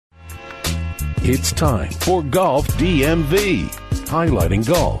It's time for Golf DMV, highlighting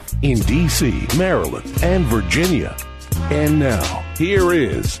golf in D.C., Maryland, and Virginia. And now, here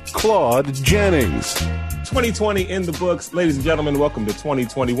is Claude Jennings. 2020 in the books. Ladies and gentlemen, welcome to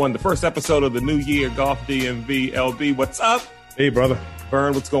 2021, the first episode of the new year, Golf DMV. LB, what's up? Hey, brother.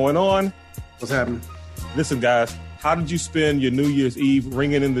 Vern, what's going on? What's happening? Listen, guys, how did you spend your New Year's Eve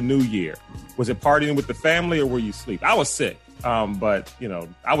ringing in the new year? Was it partying with the family or were you asleep? I was sick, but,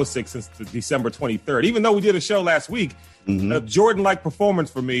 I was sick since December 23rd. Even though we did a show last week, a Jordan-like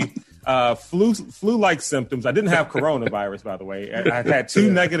performance for me, flu-like symptoms. I didn't have coronavirus, by the way. I had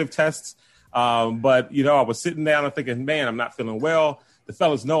 2 negative tests, but, I was sitting down and thinking, man, I'm not feeling well. The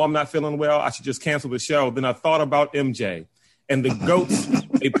fellas know I'm not feeling well. I should just cancel the show. Then I thought about MJ and the GOATs.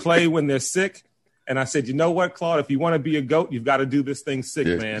 They play when they're sick. And I said, you know what, Claude, if you want to be a GOAT, you've got to do this thing sick,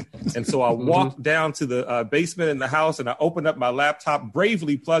 man. And so I walked down to the basement in the house and I opened up my laptop,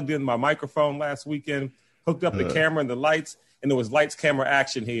 bravely plugged in my microphone last weekend, hooked up the camera and the lights, and there was lights, camera,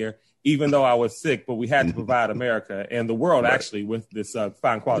 action here, even though I was sick. But we had to provide America and the world actually with this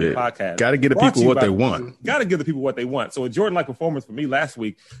fine quality podcast. Got to give the people what they want. Got to give the people what they want. So a Jordan-like performance for me last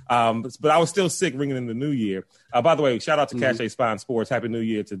week, but I was still sick ringing in the new year. By the way, shout out to Cache Spine Sports. Happy New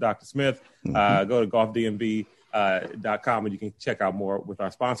Year to Dr. Smith. Go to golfdmv.com and you can check out more with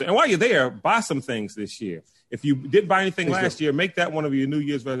our sponsor. And while you're there, buy some things this year. If you didn't buy anything last year, make that one of your New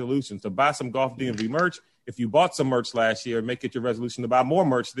Year's resolutions to buy some Golf DMV merch. If you bought some merch last year, make it your resolution to buy more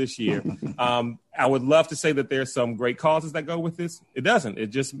merch this year. I would love to say that there's some great causes that go with this. It doesn't. It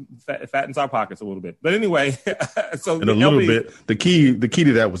just fattens our pockets a little bit. But anyway, so and a little bit. The key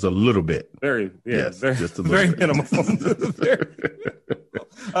to that was a little bit. Very, just a little very bit. minimal.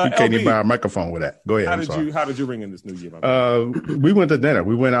 You can't even buy a microphone with that. Go ahead. How did you ring in this new year? We went to dinner.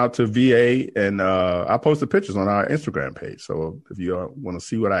 We went out to VA, and I posted pictures on our Instagram page. So if you want to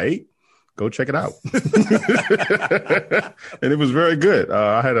see what I ate, go check it out. And it was very good.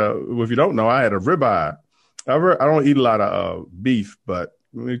 If you don't know, I had a ribeye. I don't eat a lot of beef, but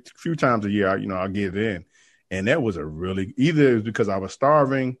a few times a year, I'll get it in. And that was either it was because I was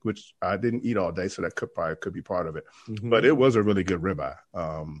starving, which I didn't eat all day, so that could be part of it. But it was a really good ribeye.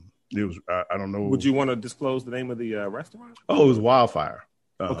 It was, I don't know. Would you want to disclose the name of the restaurant? Oh, it was Wildfire.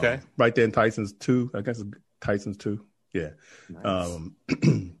 Okay. Right there in Tyson's 2. I guess it's Tyson's 2. Yeah. Nice.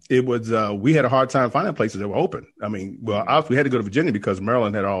 It was, we had a hard time finding places that were open. I mean, well, we had to go to Virginia because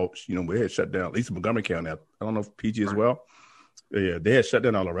Maryland had we had shut down, at least in Montgomery County. I don't know if PG as well. Yeah, they had shut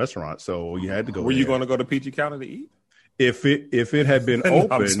down all the restaurants, so you had to go. Were you going to go to PG County to eat? If it had been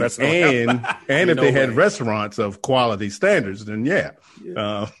open and if they had restaurants of quality standards, then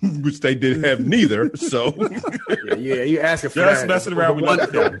which they did have neither. So you asking for just that. messing around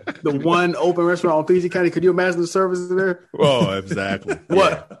with the one open restaurant on PG County. Could you imagine the service there? Oh, exactly.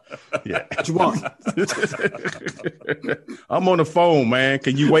 What? Yeah. What you want? I'm on the phone, man.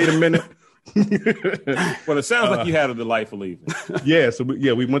 Can you wait a minute? Well, it sounds like you had a delightful evening. Yeah, so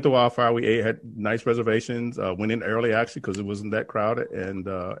we went to Wildfire. We ate, had nice reservations. Went in early actually because it wasn't that crowded, and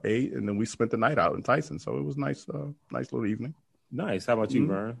ate, and then we spent the night out in Tyson. So it was nice little evening. Nice. How about you,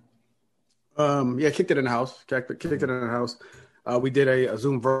 Vern? Kicked it in the house. Kicked it in the house. We did a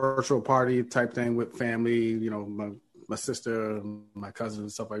Zoom virtual party type thing with family. My sister, my cousins,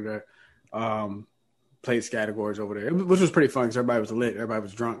 and stuff like that. Played categories over there, which was pretty fun because everybody was lit, everybody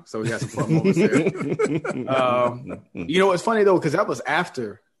was drunk, so we had some fun moments there. It's funny though because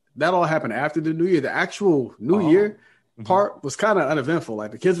that all happened after the New Year. The actual New Year part was kind of uneventful. Like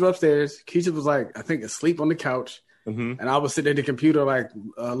the kids were upstairs, Keisha was like I think asleep on the couch, and I was sitting at the computer like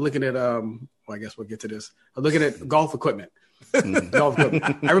looking at I guess we'll get to this. Looking at golf equipment. Golf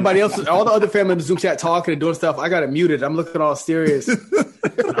equipment. Everybody else, all the other family in the Zoom chat talking and doing stuff. I got it muted. I'm looking all serious.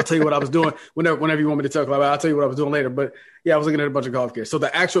 I'll tell you what I was doing whenever you want me to talk about it. I'll tell you what I was doing later. But yeah, I was looking at a bunch of golf gear. So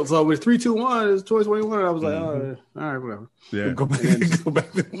the actual, it was 3, 2, 1. It was 2021. And I was like, all right, whatever. Yeah. Go back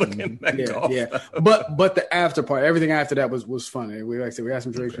and look at that golf. Yeah. But the after part, everything after that was fun. We had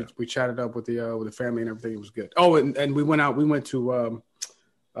some drinks. We chatted up with the family and everything. It was good. Oh, and we went out. We went to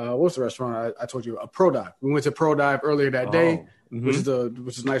what's the restaurant I told you? A Pro Dive. We went to Pro Dive earlier that day. Which is a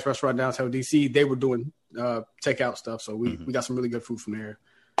nice restaurant downtown DC. They were doing takeout stuff, so we got some really good food from there.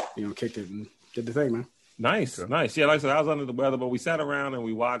 Kicked it and did the thing, man. Nice. Yeah, like I said, I was under the weather, but we sat around and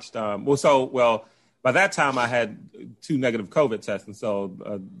we watched. By that time I had 2 negative COVID tests, and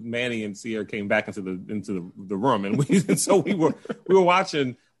so Manny and Sierra came back into the room, and we were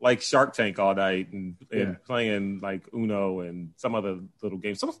watching like Shark Tank all night and playing like Uno and some other little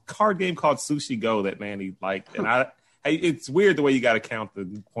game, some card game called Sushi Go that Manny liked, and it's weird the way you got to count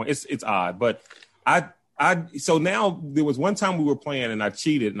the point. It's odd, but so now there was one time we were playing and I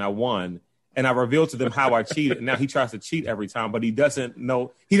cheated and I won, and I revealed to them how I cheated. And now he tries to cheat every time, but he doesn't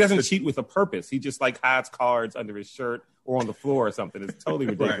cheat with a purpose. He just like hides cards under his shirt or on the floor or something. It's totally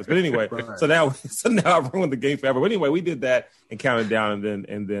ridiculous. But anyway, so now I've ruined the game forever. But anyway, we did that and counted down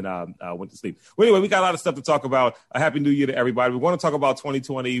and then went to sleep. Well, anyway, we got a lot of stuff to talk about. A happy new year to everybody. We want to talk about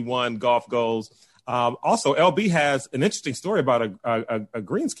 2021 golf goals. Also, LB has an interesting story about a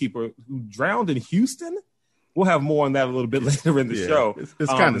greenskeeper who drowned in Houston. We'll have more on that a little bit later in the show.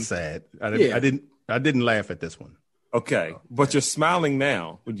 It's kind of sad. I didn't laugh at this one. Okay, but you're smiling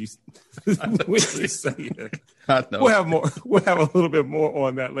now. Would you say it? I know. We'll have more. We'll have a little bit more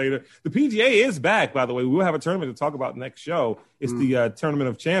on that later. The PGA is back, by the way. We'll have a tournament to talk about next show. It's the Tournament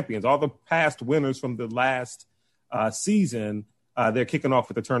of Champions. All the past winners from the last season, they're kicking off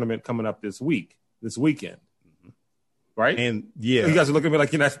with the tournament coming up this weekend. Right? And yeah, you guys are looking at me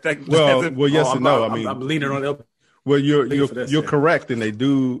like you're not. Well, yes and no. I'm leaning on it. Well, you're correct, and they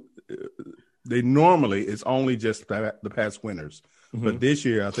do. They normally it's only just the past winners, but this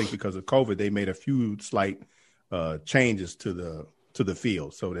year I think because of COVID, they made a few slight changes to the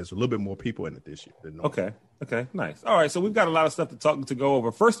field, so there's a little bit more people in it this year than normal. Okay, nice. All right, so we've got a lot of stuff to go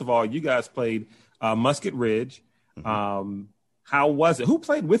over. First of all, you guys played Musket Ridge. How was it? Who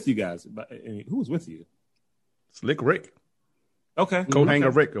played with you guys? Who was with you? Slick Rick. Okay. Coat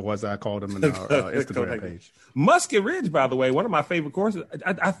Hanger Rick, or as I called him in our Instagram page. Musket Ridge, by the way, one of my favorite courses.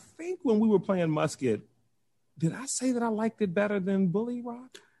 I think when we were playing Musket, did I say that I liked it better than Bully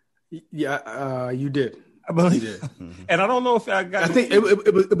Rock? Yeah, you did. I believe you did. And I don't know if I got. I think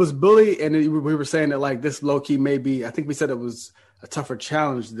it was Bully, and we were saying that like this low key maybe. I think we said it was a tougher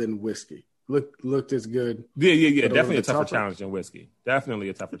challenge than Whiskey. Looked as good. Yeah. Definitely a tougher challenge than Whiskey. Definitely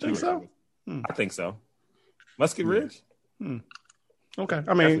a tougher challenge. So? I think so. Musket Ridge. Okay,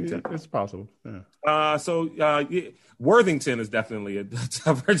 I mean it's possible. Yeah. Worthington is definitely a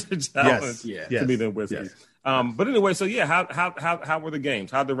tougher challenge to me than Whiskey. Yes. But anyway, so yeah, how were the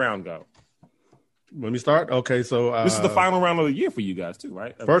games? How'd the round go? Let me start. Okay, so this is the final round of the year for you guys too,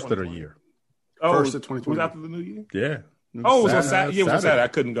 right? First of the year. Oh, first of 2020. Was after the new year? Yeah. Oh, it was on Saturday. Yeah, it was on Saturday. I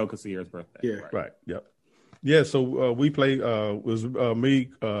couldn't go because Sierra's birthday. Yeah. Right. Yep. Yeah. So we played. It was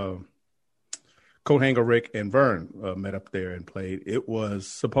me, Coat Hanger Rick, and Vern met up there and played. It was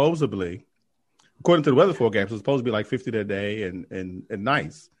supposedly, according to the weather forecast, it was supposed to be like 50 that day and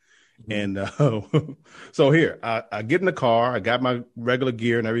nice. And so here I get in the car. I got my regular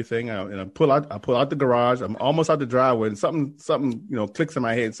gear and everything, and I pull out the garage. I'm almost out the driveway, and something clicks in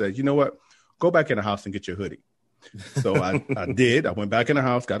my head and says, "You know what? Go back in the house and get your hoodie." So I did. I went back in the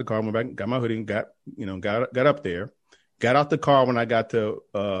house, got the car, went back, got my hoodie, and got up there, got out the car when I got to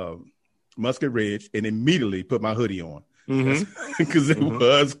Musket Ridge, and immediately put my hoodie on because it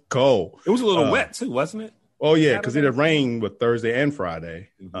was cold. It was a little wet too, wasn't it? Oh yeah, because it had rained with Thursday and Friday.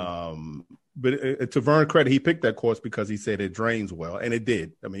 But to Vern credit, he picked that course because he said it drains well, and it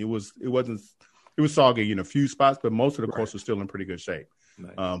did. I mean, it was soggy in a few spots, but most of the course was still in pretty good shape.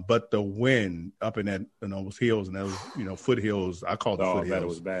 Nice. But the wind up in those hills and those foothills, I call it foothills. It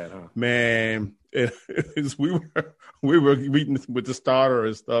was bad, huh? Man, we were meeting with the starter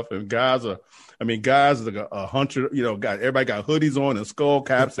and stuff, and guys are like 100. Everybody got hoodies on and skull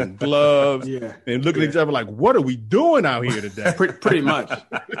caps and gloves, and looking at each other like, "What are we doing out here today?" Pretty much.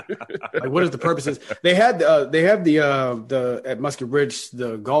 Like, what is the purposes? They have the at Musket Ridge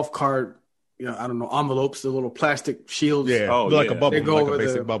the golf cart. I don't know, envelopes, the little plastic shields. Yeah, like a bubble, like a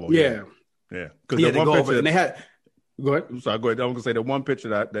basic bubble. Yeah. Because they go over it, and they had. Go ahead. Sorry, go ahead. I was gonna say the one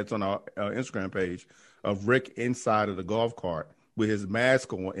picture that's on our Instagram page of Rick inside of the golf cart with his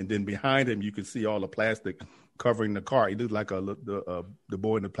mask on, and then behind him you can see all the plastic covering the cart. He looked like the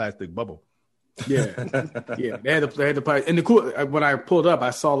boy in the plastic bubble. Yeah. They had the plastic. And the cool when I pulled up, I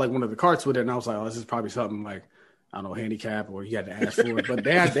saw like one of the carts with it, and I was like, "Oh, this is probably something like I don't know, handicap, or you had to ask for it." But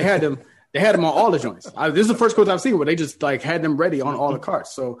they had them. They had them on all the joints. This is the first course I've seen where they just like had them ready on all the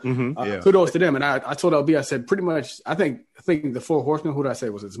carts. So kudos to them. And I told LB, I said pretty much. I think the four horsemen. Who did I say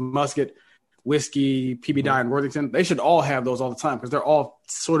was it? Musket, Whiskey, PB Dye, and Worthington. They should all have those all the time because they're all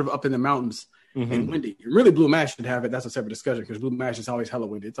sort of up in the mountains and windy. Really, Blue Mash should have it. That's a separate discussion because Blue Mash is always hella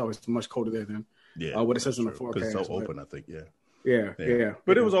windy. It's always much colder there than what it says on the forecast. It's so open, I think. Yeah.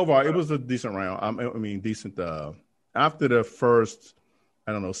 But it was overall. It was a decent round. I mean, decent. After the first,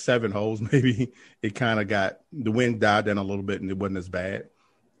 7 holes, maybe it kind of the wind died down a little bit and it wasn't as bad.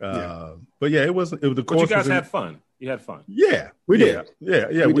 But yeah, it was the course. But you guys had fun. You had fun. Yeah, we did.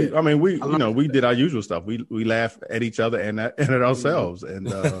 Yeah. We did our usual stuff. We laughed at each other and at ourselves and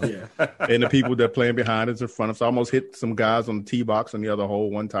and the people that playing behind us in front of us. I almost hit some guys on the tee box on the other hole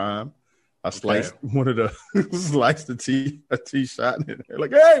one time. I sliced one of the sliced a tee shot, and they're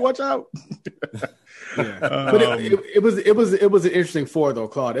like, "Hey, watch out!" But it was an interesting four though,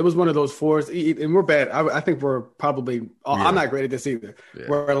 Claude. It was one of those fours, and we're bad. I think we're probably. I'm not great at this either. Yeah.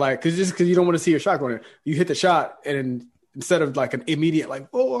 Where like, because you don't want to see your shot going in, you hit the shot, and instead of like an immediate like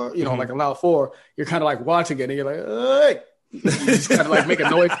four, like a loud four, you're kind of like watching it, and you're like, "Hey." You just kind of like make a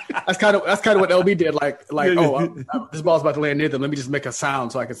noise. That's kind of what LB did. This ball's about to land near them. Let me just make a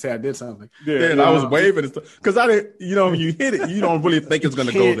sound so I can say I did something. And I was waving because I didn't. When you hit it, you don't really think it's going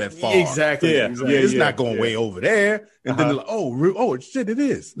to go that far. Exactly. It's not going way over there. And then they're like, oh shit, it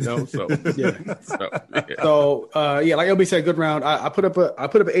is. So like LB said, good round. I put up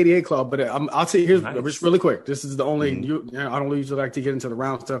an 88 club, but I'll tell you here's just really quick. This is the only. I don't usually like to get into the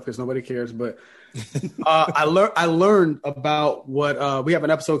round stuff because nobody cares, but. I learned about what we have an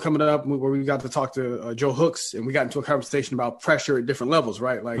episode coming up where we got to talk to Joe Hooks, and we got into a conversation about pressure at different levels,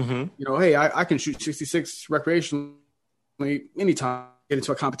 right? Like, hey, I can shoot 66 recreationally anytime, get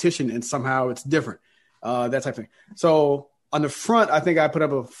into a competition, and somehow it's different, that type of thing. So on the front, I think I put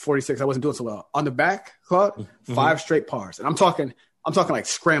up a 46. I wasn't doing so well. On the back, Claude, 5 straight pars, and I'm talking like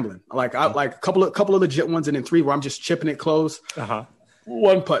scrambling, like a couple of legit ones, and then 3 where I'm just chipping it close.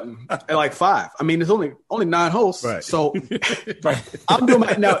 One putting at like 5. I mean, it's only 9 holes. Right. So I'm doing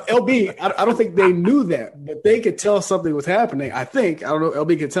my now. LB, I don't think they knew that, but they could tell something was happening. I don't know.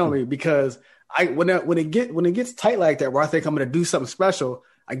 LB could tell me because when it gets tight like that, where I think I'm going to do something special,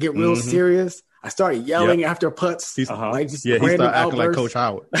 I get real serious. I start yelling after putts. He started acting like Coach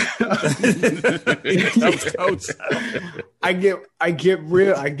Howard. I get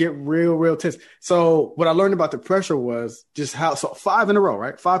real tense. So what I learned about the pressure was just how 5 in a row,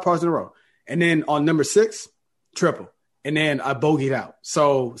 right? 5 pars in a row, and then on number 6, triple, and then I bogeyed out.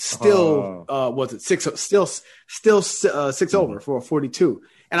 So still, was it 6? Still 6 over for a 42.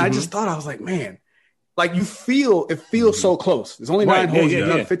 And I just thought, I was like, man, like it feels so close. There's only 9 holes.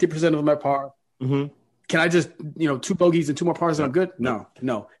 50% of them at par. Can I just 2 bogeys and 2 more pars and I'm good? No.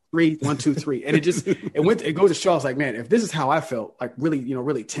 3, 1, 2, 3, and it goes to show. I was like, man, if this is how I felt, like really,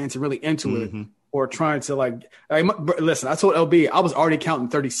 really tense and really into it, or trying to like listen. I told LB I was already counting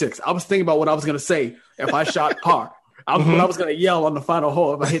 36. I was thinking about what I was going to say if I shot par. I was going to yell on the final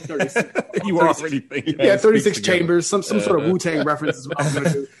hole if I hit 36. You were already thinking. 36 chambers, some sort of Wu-Tang reference is what I was going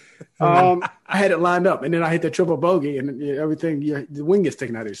to do. I had it lined up, and then I hit the triple bogey, and everything. The wing gets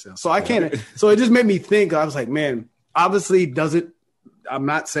taken out of yourself. So I can't. So it just made me think. I was like, man, obviously doesn't. I'm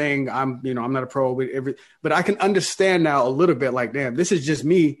not saying I'm not a pro, but I can understand now a little bit. Like, damn, this is just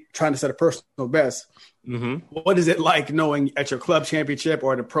me trying to set a personal best. What is it like knowing at your club championship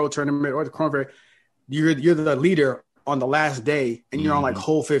or the pro tournament or the Corn, you're the leader on the last day, and you're on like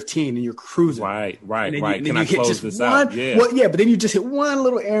hole 15, and you're cruising. Right. Can I close this out? Yeah. Well, yeah, but then you just hit one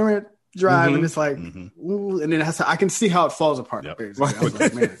little errant drive, and it's like, ooh, and then I can see how it falls apart. Yep. I was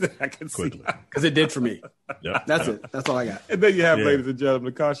like, man, I can see because it did for me. Yep. That's it. That's all I got. And then you have, ladies and gentlemen,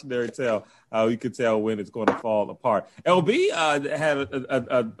 the cautionary tale. You can tell when it's going to fall apart. LB had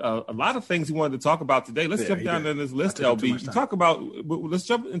a lot of things he wanted to talk about today. Let's jump down to this list, LB. Let's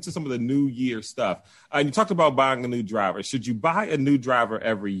jump into some of the New Year stuff. And you talked about buying a new driver. Should you buy a new driver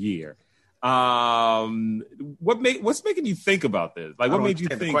every year? What's making you think about this? Like, what made you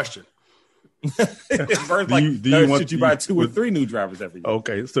think? The question. Should you buy 2 or 3 new drivers every year?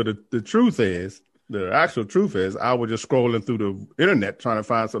 Okay, so the actual truth is, I was just scrolling through the internet trying to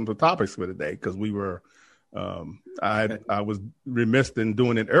find some topics for today because we were, I was remiss in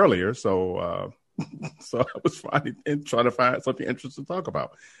doing it earlier, so I was trying to find something interesting to talk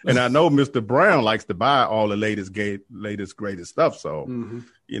about. And I know Mr. Brown likes to buy all the latest, greatest stuff. So, and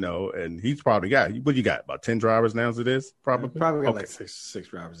he's probably got, what you got, about 10 drivers now as it is? Probably got like six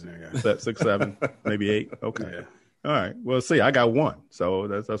drivers in there. Yeah. 6, 7, maybe 8. Okay. Yeah. All right. Well, see, I got 1. So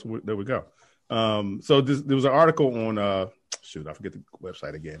that's there we go. So there was an article on, I forget the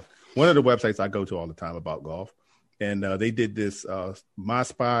website again. One of the websites I go to all the time about golf. And they did this, My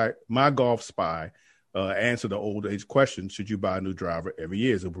Golf Spy, answer the old age question: should you buy a new driver every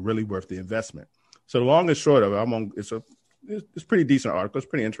year? Is it really worth the investment? So the long and short of it, it's a pretty decent article. It's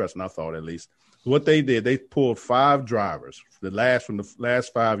pretty interesting, I thought, at least. What they did, they pulled 5 drivers, from the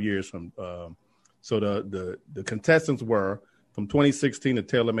last 5 years. So the contestants were from 2016 the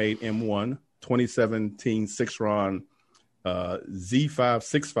TaylorMade M1, 2017 6-Ron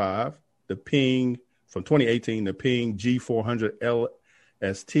Z565, the Ping. From 2018, the Ping G400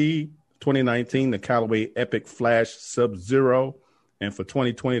 LST, 2019, the Callaway Epic Flash Sub-Zero, and for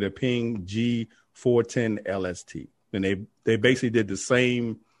 2020, the Ping G410 LST. And they basically did the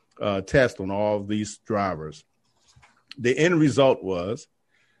same test on all of these drivers. The end result was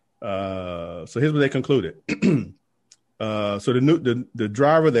So here's what they concluded. So the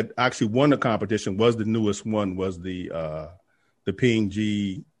driver that actually won the competition was the newest one, was the Ping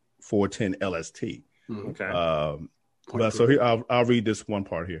G410 LST. Okay. But so here I'll read this one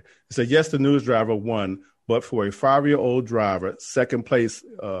part here. It said, yes, the newest driver won, but for a 5-year-old driver, second place.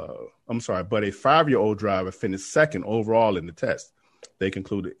 But a 5-year-old driver finished second overall in the test. They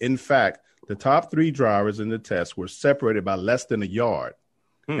concluded, in fact, the top 3 drivers in the test were separated by less than a yard,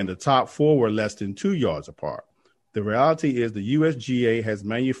 and the top 4 were less than 2 yards apart. The reality is the USGA has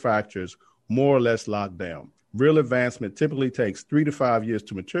manufacturers more or less locked down. Real advancement typically takes 3 to 5 years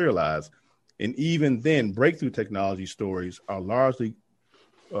to materialize, and even then, breakthrough technology stories are largely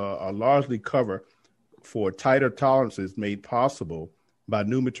cover for tighter tolerances made possible by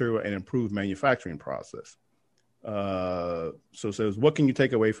new material and improved manufacturing process. So it says, what can you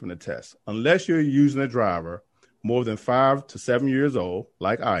take away from the test? Unless you're using a driver more than 5 to 7 years old,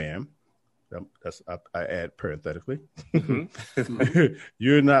 like I am, I add parenthetically,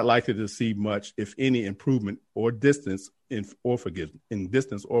 you're not likely to see much, if any, improvement or distance in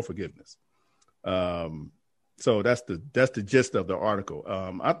distance or forgiveness. So that's the gist of the article.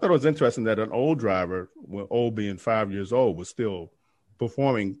 I thought it was interesting that an old driver, old being 5 years old, was still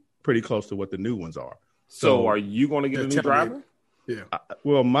performing pretty close to what the new ones are. So are you going to get a new driver? Yeah.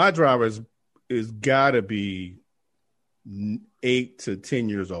 Well, my driver is got to be 8 to 10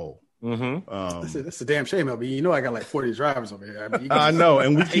 years old. Mm-hmm. That's a damn shame, LB. You know I got like 40 drivers over here. I know,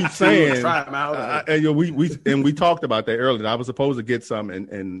 and we keep saying try them out. we talked about that earlier. I was supposed to get some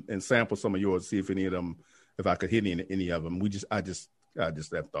and sample some of yours, see if any of them, if I could hit any of them. I just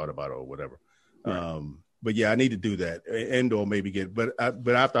have thought about it or whatever. Right. But yeah, I need to do that and or maybe get. But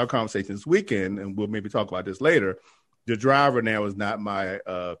after our conversation this weekend, and we'll maybe talk about this later, the driver now is not my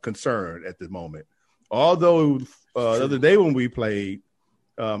concern at the moment. Although the other day when we played,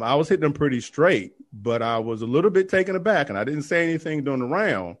 I was hitting them pretty straight, but I was a little bit taken aback, and I didn't say anything during the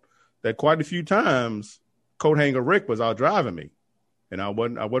round. That quite a few times, coat hanger Rick was out driving me, and I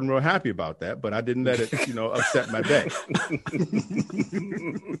wasn't real happy about that. But I didn't let it, upset my day.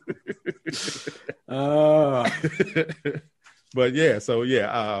 But yeah, so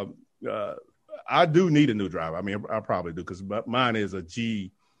yeah, I do need a new driver. I mean, I probably do, because mine is a Ping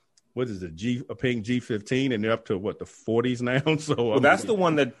G15, and they're up to the 40s now. So that's the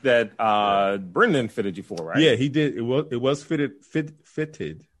one that Brendan fitted you for, right? Yeah, he did. It was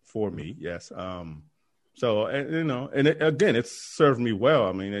fitted for me. Yes. So and it served me well.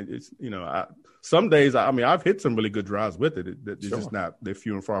 I mean, it's some days I've hit some really good drives with it. It's just not, they're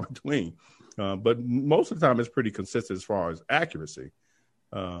few and far between. But most of the time it's pretty consistent as far as accuracy.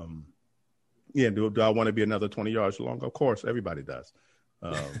 Yeah. Do I want to be another 20 yards long? Of course, everybody does.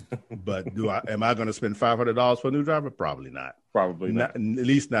 But am I going to spend $500 for a new driver? Probably not. Probably not. At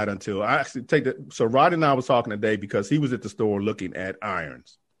least not until I actually So Roddy and I was talking today because he was at the store looking at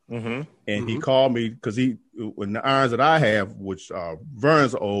irons. Mm-hmm. And he called me because when the irons that I have, which are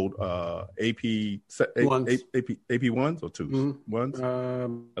Vern's old AP ones or twos, ones,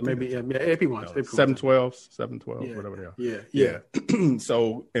 maybe AP ones, 712, whatever they are. Yeah.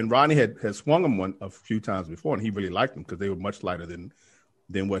 So, and Rodney had swung them one a few times before, and he really liked them because they were much lighter than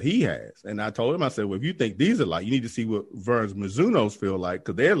what he has. And I told him, I said, well, if you think these are light, you need to see what Vern's Mizunos feel like,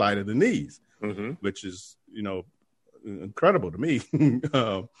 because they're lighter than these, which is incredible to me.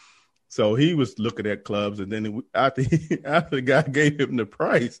 So he was looking at clubs, and then after the guy gave him the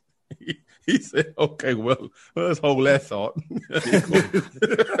price, he said, okay, well, let's hold that thought.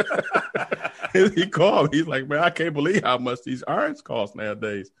 He called me. He's like, man, I can't believe how much these irons cost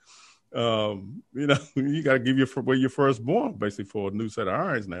nowadays. You got to give your firstborn basically for a new set of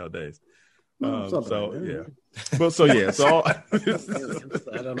irons nowadays. So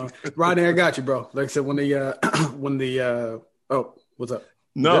I don't know. Rodney, I got you, bro. Like I said, what's up?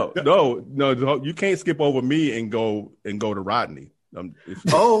 No, you can't skip over me and go to Rodney.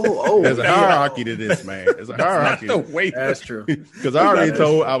 There's a hierarchy to this, man. There's a hierarchy. That's true. Because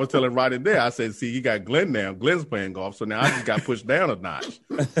I was telling Rodney there, I said, see, you got Glenn now. Glenn's playing golf, so now I just got pushed down a notch.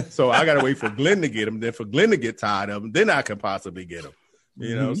 So I got to wait for Glenn to get him, then for Glenn to get tired of him, then I can possibly get him.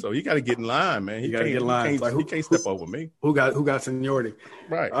 So you got to get in line, man. He can't step over me. Who got seniority?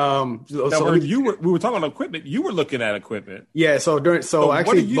 Right. We were talking about equipment. You were looking at equipment. Yeah. So what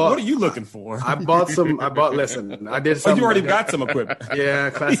are you looking for? I listen, I did something. You already got some equipment.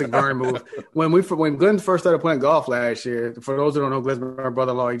 Yeah. Classic Vern move. When Glenn first started playing golf last year, for those who don't know, Glenn's my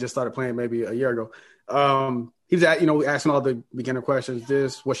brother-in-law, he just started playing maybe a year ago. He was asking all the beginner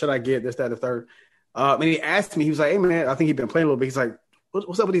questions. What should I get? This, that, the third. And he asked me, he was like, hey man, I think he'd been playing a little bit. He's like,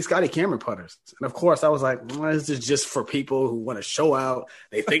 what's up with these Scotty Cameron putters? And of course, I was like, this is just for people who want to show out.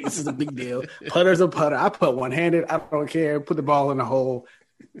 They think this is a big deal. Putter's a putter. I put one-handed. I don't care. Put the ball in the hole.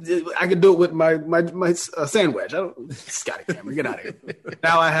 I could do it with my sand wedge. Scotty Cameron, get out of here.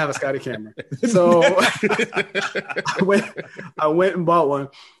 Now I have a Scotty Cameron. So I went and bought one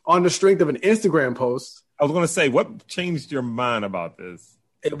on the strength of an Instagram post. I was going to say, what changed your mind about this?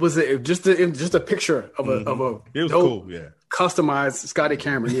 It was just a picture of a it was cool, yeah. Customized Scotty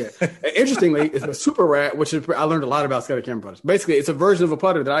Cameron, yeah. And interestingly, it's a super rat, which is I learned a lot about Scotty Cameron putters. Basically, it's a version of a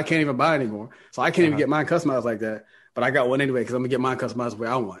putter that I can't even buy anymore, so I can't even get mine customized like that. But I got one anyway because I'm gonna get mine customized the way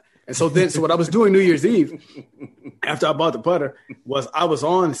I want. And so what I was doing New Year's Eve after I bought the putter was I was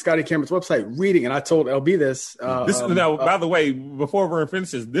on Scotty Cameron's website reading, and I told LB this. Now, by the way, before Vern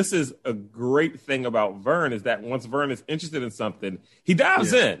finishes, this is a great thing about Vern is that once Vern is interested in something, he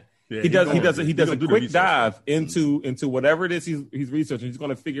dives in. Yeah, he does a quick dive into whatever it is he's researching. He's going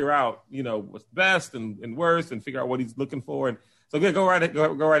to figure out what's best and worst and figure out what he's looking for. And so go right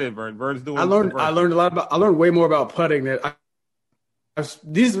ahead, Vern. Vern's doing. I learned way more about putting that.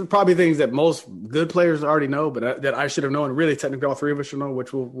 These are probably things that most good players already know, but that I should have known. Really, technically, all three of us should know,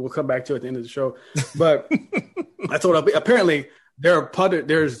 which we'll come back to at the end of the show. But I told LB, apparently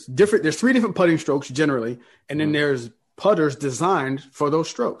there's 3 different putting strokes generally, and then there's putters designed for those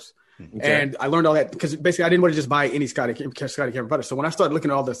strokes. Okay. And I learned all that because basically I didn't want to just buy any Scotty Cameron putter. So when I started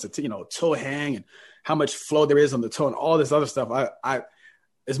looking at all this, toe hang and how much flow there is on the toe and all this other stuff, I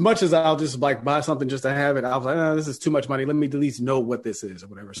as much as I'll just like buy something just to have it, I was like, this is too much money. Let me at least know what this is or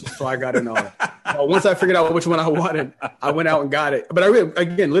whatever. So I got in all that. Once I figured out which one I wanted, I went out and got it. But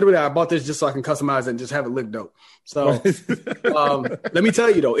literally, I bought this just so I can customize it and just have it look dope. So let me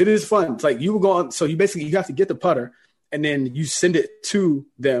tell you though, it is fun. It's like you have to get the putter. And then you send it to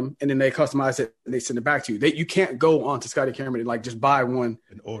them, and then they customize it, and they send it back to you. You can't go on to Scotty Cameron and like just buy one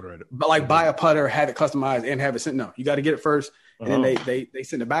and order it, but like buy a putter, have it customized, and have it sent. No, you got to get it first, and then they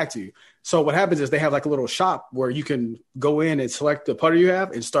send it back to you. So what happens is they have like a little shop where you can go in and select the putter you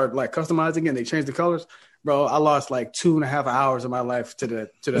have and start like customizing it. And they change the colors. Bro, I lost like 2.5 hours of my life to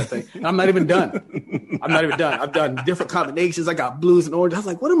that thing. And I'm not even done. I've done different combinations. I got blues and orange. I was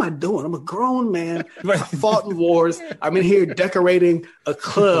like, what am I doing? I'm a grown man. I fought in wars. I'm in here decorating a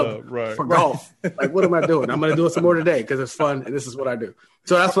club for golf. Like, what am I doing? I'm going to do it some more today because it's fun and this is what I do.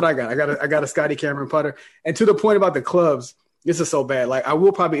 So that's what I got. I got a Scotty Cameron putter. And to the point about the clubs, this is so bad. Like I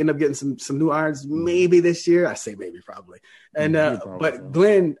will probably end up getting some new irons maybe this year. I say maybe probably. And but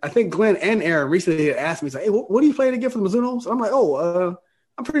Glenn, I think Glenn and Aaron recently had asked me, he's like, hey, what are you playing again for the Mizunos? I'm like, I'm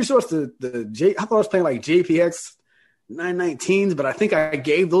pretty sure it's the J. I thought I was playing like JPX 919s, but I think I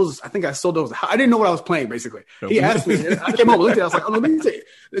gave those. I think I sold those. I didn't know what I was playing basically. He asked me. I came home and looked at it. I was like, let me see.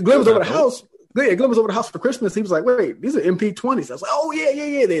 Glenn was over the house. Glenn was over the house for Christmas. He was like, wait, these are MP20s. I was like, oh,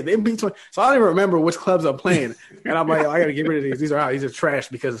 yeah, they're the MP20. So I don't even remember which clubs I'm playing. And I'm like, I got to get rid of these. These are trash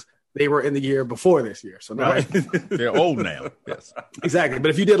because they were in the year before this year. So now they're old now. Yes, exactly.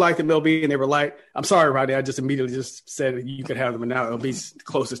 But if you did like them, LB, and they were light, I'm sorry, Rodney. I just immediately just said you could have them. And now LB's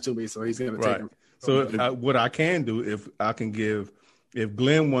closest to me, so he's going to take them. So what I can do, if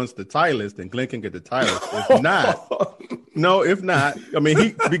Glenn wants the Titleist, then Glenn can get the Titleist. If not, I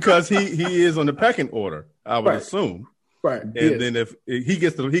mean, because he is on the pecking order, I would assume. Right. And then if he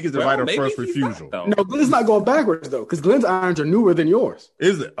gets the right of first refusal. No, Glenn's not going backwards though, because Glenn's irons are newer than yours.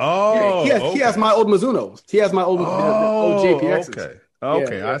 Is it? Oh, he has my old Mizunos. He has my old JPXs.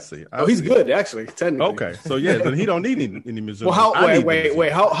 Okay, yeah. I see. He's good actually, technically. Okay, so then he don't need any Mizunos. Well,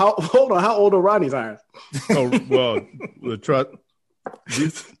 wait. How hold on? How old are Rodney's irons? The truck.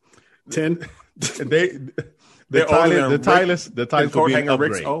 10. The Titleist will be an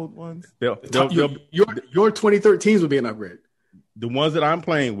upgrade. Old ones. Your 2013s would be an upgrade. The ones that I'm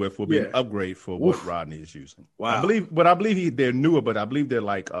playing with will be an upgrade for what Rodney is using. Wow. I believe they're newer, but I believe they're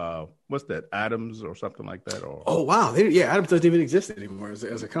like what's that, Adams or something like that. Or wow, Adams doesn't even exist anymore as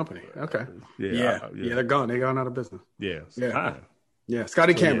a company. Okay. Yeah, they're gone. They're gone out of business. Yeah.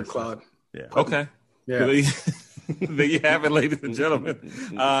 Scotty Cameron, Claude. Yeah. Okay. Yeah. There you have it, ladies and gentlemen.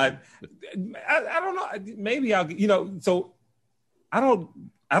 I don't know. Maybe I'll. So I don't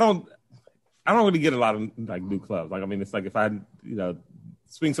really get a lot of like new clubs. Like, I mean, it's like if I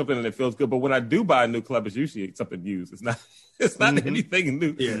swing something and it feels good, but when I do buy a new club, it's usually something used. It's not anything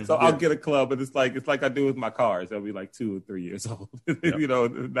new. Yeah, so I'll get a club, and it's like I do with my cars. They'll be like 2 or 3 years old.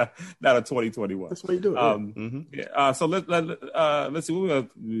 Not a 2021. That's what you do. So let's see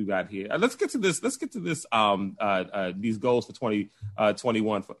what we got here. Let's get to this. These goals for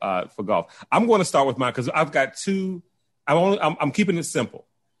 2021 for golf. I'm going to start with mine because I've got 2. I'm keeping it simple.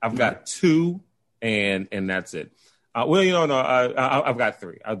 I've got 2, and that's it. Well, no, I've got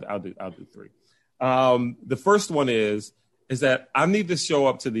three. I'll do three. The first one is that I need to show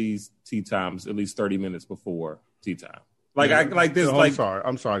up to these tee times at least 30 minutes before tee time.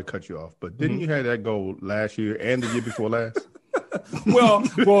 I'm sorry to cut you off, but didn't you have that goal last year and the year before last? well,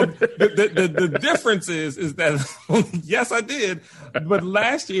 the difference is that yes, I did, but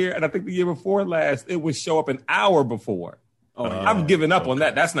last year and I think the year before last, it was show up an hour before. I'm giving up on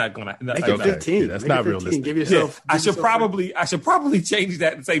that. That's not gonna make it 15. That's not realistic. Give yourself. I should probably change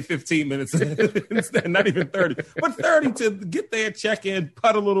that and say 15 minutes instead, not even 30, but 30 to get there, check in,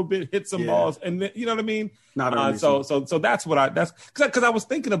 putt a little bit, hit some balls, and then, you know what I mean. So that's what because I was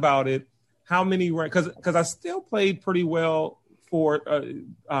thinking about it. How many because I still played pretty well for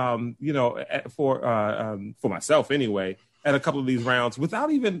myself anyway at a couple of these rounds without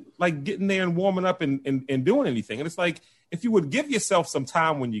even like getting there and warming up and doing anything. And it's like, if you would give yourself some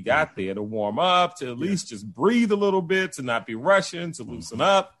time when you got there to warm up, to at least just breathe a little bit, to not be rushing, to loosen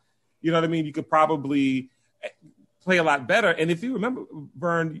up, you know what I mean? You could probably play a lot better. And if you remember,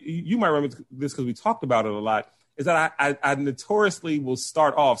 Vern, you might remember this because we talked about it a lot, is that I notoriously will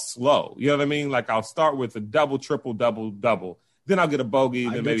start off slow. You know what I mean? Like I'll start with a double, triple, double. Then I'll get a bogey,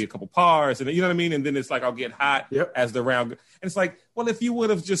 then maybe a couple pars, and you know what I mean? And then it's like I'll get hot as the round. And it's like, well, if you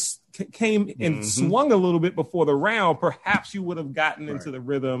would have just came and swung a little bit before the round, perhaps you would have gotten into the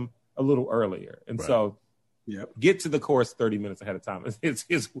rhythm a little earlier. And so get to the course 30 minutes ahead of time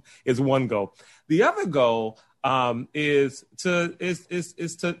is one goal. The other goal is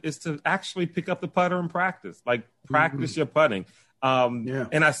to actually pick up the putter and practice, like practice your putting.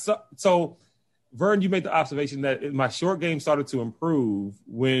 And so Vern, you made the observation that my short game started to improve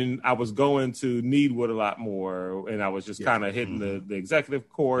when I was going to Needwood a lot more, and I was just kind of hitting the executive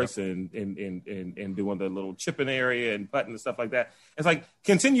course and doing the little chipping area and putting and stuff like that. It's like,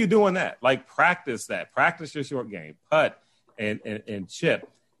 continue doing that. Like practice your short game, putt and chip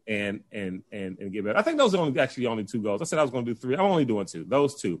and get better. I think those are only two goals. I said I was going to do three. I'm only doing two.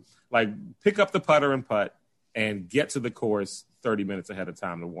 Those two, like pick up the putter and putt and get to the course 30 minutes ahead of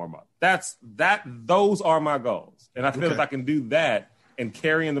time to warm up. Those are my goals. And I feel if I can do that and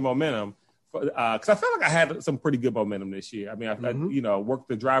carry in the momentum, because I feel like I had some pretty good momentum this year. I mean, I worked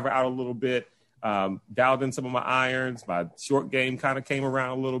the driver out a little bit, dialed in some of my irons. My short game kind of came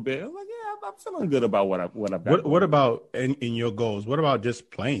around a little bit. I'm like, I'm feeling good about what I've got. What about in your goals? What about just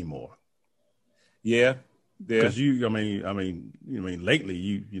playing more? Yeah. Because lately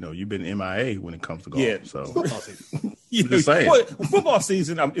you've been MIA when it comes to golf. Yeah. So just saying. Football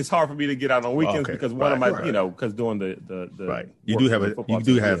season, it's hard for me to get out on weekends because one of my because doing the right. You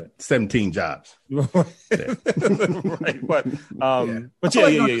do have 17 jobs. Right. But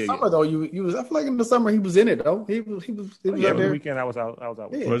Summer though, I feel like in the summer he was in it though. He was out there. The weekend I was out. Was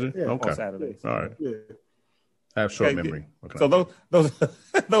it? Okay. On Saturday. All right. Yeah. I have short memory. Okay. So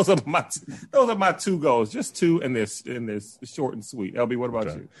those are my two goals, just two in this short and sweet. LB, what about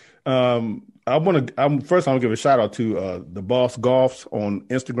you? I'm gonna give a shout out to the Boss Golfs on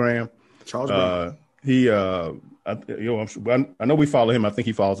Instagram. Charles Brown. I know we follow him. I think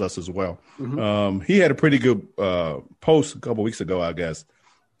he follows us as well. He had a pretty good post a couple weeks ago, I guess.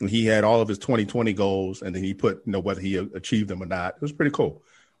 And he had all of his 2020 goals, and then he put whether he achieved them or not. It was pretty cool.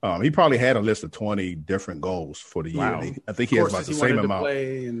 He probably had a list of 20 different goals for the year. I think he has about the same amount.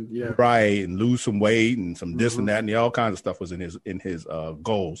 Right, and lose some weight and some this and that, and all kinds of stuff was in his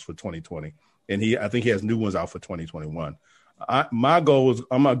goals for 2020. And I think he has new ones out for 2021. My goal is,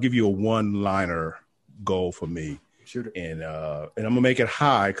 I'm gonna give you a one-liner goal for me. Shoot it. And I'm gonna make it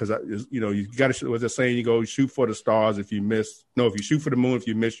high because you got to. What's it saying? You go shoot for the stars. If you shoot for the moon, if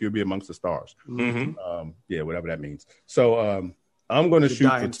you miss, you'll be amongst the stars. Whatever that means. So. I'm going to shoot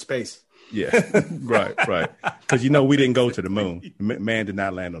in space. Yeah, right. Because we didn't go to the moon. Man did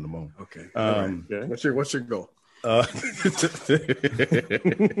not land on the moon. Okay. What's your goal?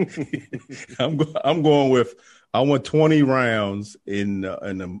 I'm going with. I want 20 rounds in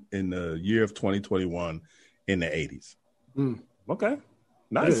the year of 2021 in the 80s. Okay,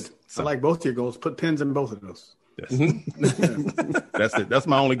 nice. Good. I like both your goals. Put pins in both of those. That's it. That's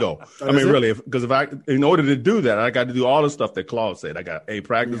my only goal. Really, because in order to do that, I got to do all the stuff that Claude said. I got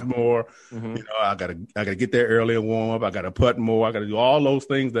practice more. I got to get there early and warm up. I got to putt more. I got to do all those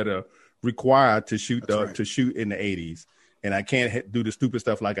things that are required to shoot to shoot in the 80s. And I can't do the stupid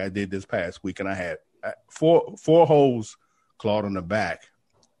stuff like I did this past week. And I had four holes, Claude, on the back.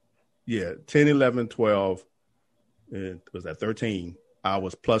 Yeah, 10, 11, 12. Was that 13? I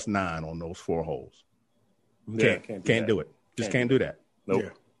was +9 on those 4 holes. Can't do it. Just can't do that. Nope.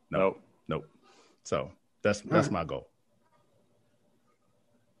 Yeah. Nope. So that's my goal.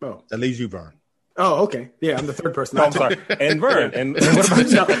 Oh. That leaves you, Vern. Oh, okay. Yeah, I'm the third person. No, I'm sorry. And Vern. And what about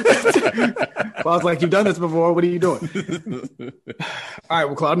you? I was like, you've done this before. What are you doing? All right,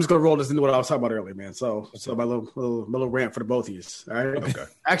 well, Claude, I'm just gonna roll this into what I was talking about earlier, man. So my little rant for the both of you. All right. Okay.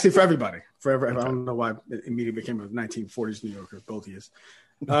 Actually, for everybody. I don't know why it immediately became a 1940s New Yorker. Both of you.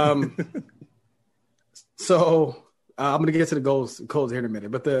 So I'm gonna get to the goals here in a minute,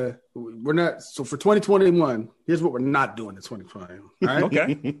 but we're not. So for 2021, here's what we're not doing in 2020. All right.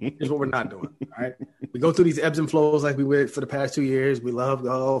 Okay. Here's what we're not doing. All right. We go through these ebbs and flows like we went for the past 2 years. We love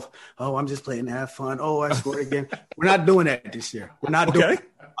golf. Oh, I'm just playing to have fun. Oh, I scored again. We're not doing that this year. We're not doing it.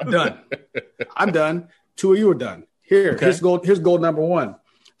 I'm done. 2 of you are done. Here's goal number 1.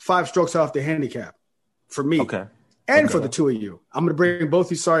 5 strokes off the handicap for me. Okay. And for the 2 of you. I'm going to bring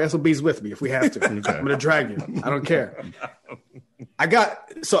both you sorry SOBs with me if we have to. I'm going to drag you. I don't care. I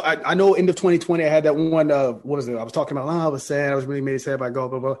know end of 2020, I had that one, what is it? I was talking about, I was sad. I was really made sad by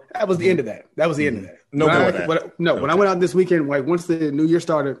golf, blah, blah. That was the end of that. That was the end of that. No more of that. When I went out this weekend, like once the new year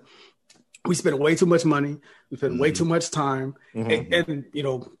started, we spent way too much money. We spent way too much time and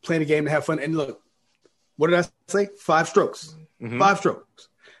playing a game to have fun. And look, what did I say? 5 strokes. 5 strokes.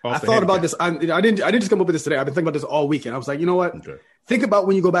 I thought about this. I didn't just come up with this today. I've been thinking about this all weekend. I was like, you know what? Okay. Think about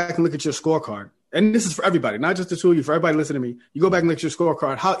when you go back and look at your scorecard. And this is for everybody, not just the 2 of you, for everybody listening to me. You go back and look at your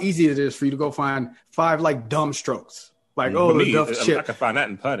scorecard, how easy it is for you to go find 5 like dumb strokes. Like, chip. I can find that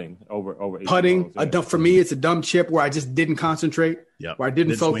in putting over putting. For me, it's a dumb chip where I just didn't concentrate. Yeah. Where I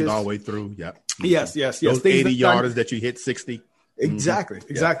didn't focus swing all the way through. Yeah. Yes. Those 80 yarders that you hit 60. Exactly.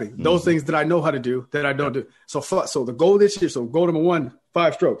 Yeah. Those things that I know how to do that I don't do. So the goal this year. So goal number 1,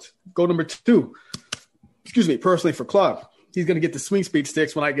 5 strokes. Goal number 2. Personally for Claude, he's going to get the swing speed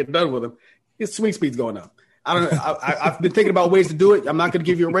sticks when I get done with him. His swing speed's going up. I don't know. I've been thinking about ways to do it. I'm not going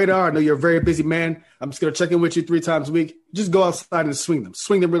to give you a radar. I know you're a very busy man. I'm just going to check in with you 3 times a week. Just go outside and swing them.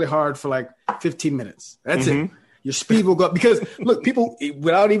 Swing them really hard for like 15 minutes. That's it. Your speed will go up. Because, look, people,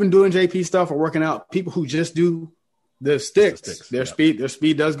 without even doing JP stuff or working out, people who just do the sticks their speed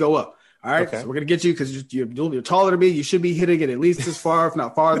does go up. All right. Okay. So we're going to get you because you're taller than me. You should be hitting it at least as far, if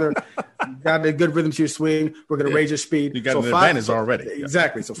not farther. You got a good rhythm to your swing. We're going to raise your speed. You got an advantage already.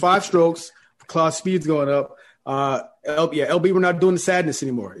 Exactly. So 5 strokes. Claude's speed's going up. LB, we're not doing the sadness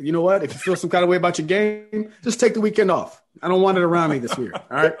anymore. You know what? If you feel some kind of way about your game, just take the weekend off. I don't want it around me this year. All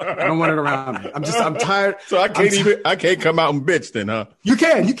right. I don't want it around me. I'm tired. So I can't come out and bitch then, huh? You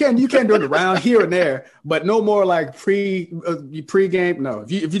can do it around here and there, but no more like pre-game. No,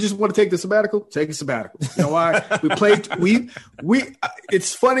 if you just want to take the sabbatical, take a sabbatical. You know why?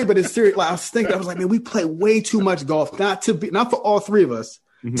 It's funny, but it's serious. Like I was like, man, we play way too much golf, not for all 3 of us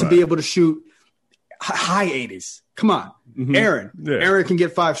to be able to shoot high 80s. Come on. Aaron. Yeah. Aaron can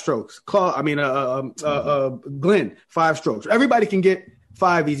get 5 strokes. Glenn, 5 strokes. Everybody can get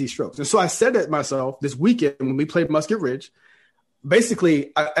 5 easy strokes. And so I said to myself this weekend when we played Musket Ridge,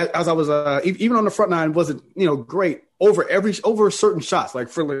 basically, as I was even on the front nine wasn't great over certain shots. Like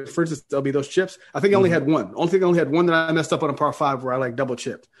for instance, there'll be those chips. I think I only had one. Only thing I only had one that I messed up on a par 5 where I like double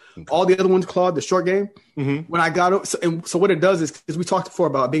chipped. Okay. All the other ones, Claude, the short game. When I got it, so what it does is because we talked before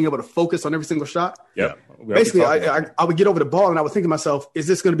about being able to focus on every single shot. Yeah. Basically, I would get over the ball and I would think to myself, is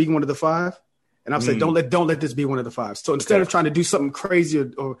this going to be one of the 5? And I would say, don't let this be one of the 5. So instead of trying to do something crazy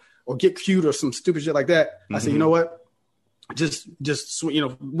or get cute or some stupid shit like that, I say, you know what? Just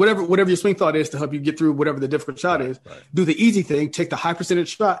whatever your swing thought is to help you get through whatever the difficult shot is. Right. Do the easy thing, take the high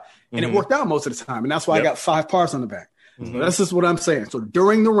percentage shot, and it worked out most of the time. And that's why I got 5 pars on the back. So that's just what I'm saying. So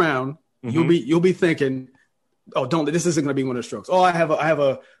during the round, you'll be thinking, oh, this isn't going to be one of the strokes. Oh, I have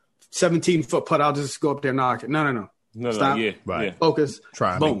a 17-foot putt. I'll just go up there and knock it. No. Stop. Yeah. Right. Focus.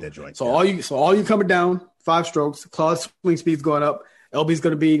 Try and boom. Make that joint. So all you coming down 5 strokes. Claude's swing speed's going up. LB's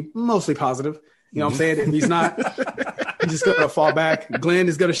going to be mostly positive. You know what I'm saying? If he's not, he's just going to fall back. Glenn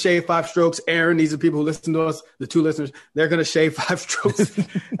is going to shave 5 strokes. Aaron, these are people who listen to us, the 2 listeners, they're going to shave 5 strokes.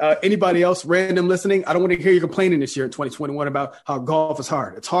 Anybody else random listening? I don't want to hear you complaining this year in 2021 about how golf is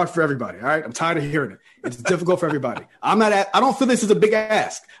hard. It's hard for everybody. All right. I'm tired of hearing it. It's difficult for everybody. I don't feel this is a big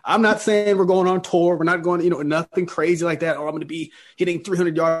ask. I'm not saying we're going on tour. We're not going, nothing crazy like that. Or I'm going to be hitting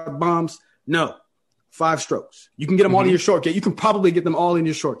 300-yard bombs. No, 5 strokes. You can get them all in your short game. You can probably get them all in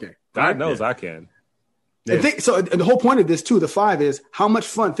your short game. God knows I can. Yeah. And the whole point of this too, the 5 is how much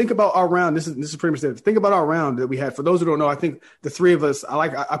fun. Think about our round. This is pretty much it. Think about our round that we had. For those who don't know, I think the 3 of us.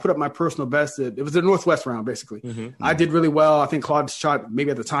 I put up my personal best. It was the Northwest round basically. I did really well. I think Claude shot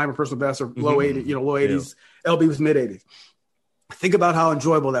maybe at the time a personal best or low 80s. Low 80s. Yeah. LB was mid 80s. Think about how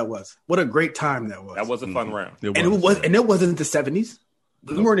enjoyable that was. What a great time that was. That was a fun round. And it wasn't the 70s.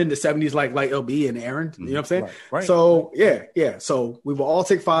 We weren't in the 70s like LB and Aaron. You know what I'm saying? Right. So yeah. So we will all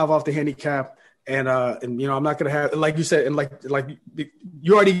take 5 off the handicap. And I'm not gonna have, like you said, and like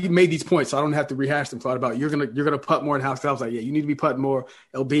you already made these points, so I don't have to rehash them. Thought about you're gonna putt more in the house. I was like, yeah, you need to be putting more.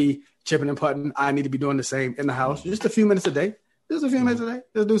 LB chipping and putting. I need to be doing the same in the house, just a few minutes a day. Just a few minutes a day.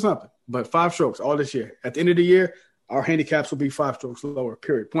 Just do something. But 5 strokes all this year. At the end of the year, our handicaps will be 5 strokes lower.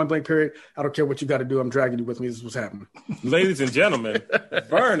 Period. Point blank. Period. I don't care what you got to do. I'm dragging you with me. This is what's happening. Ladies and gentlemen,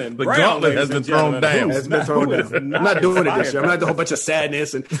 Vernon the Brown gauntlet has been thrown down. I'm not doing it this year. I'm not doing a whole bunch of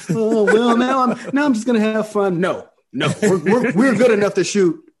sadness and now I'm just gonna have fun. No, we're good enough to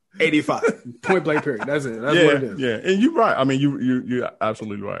shoot 85. Point blank. Period. That's it. That's what it is. Yeah, and you're right. I mean, you're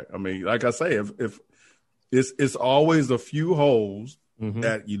absolutely right. I mean, like I say, if it's always a few holes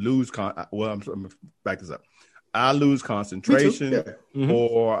that you lose. I'm gonna back this up. I lose concentration,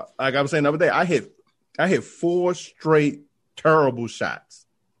 or like I was saying the other day, I hit 4 straight terrible shots.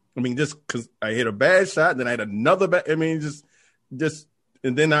 I mean, just because I hit a bad shot, then I had another bad. I mean, just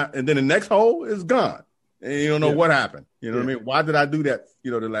and then the next hole is gone, and you don't know what happened. You know what I mean? Why did I do that?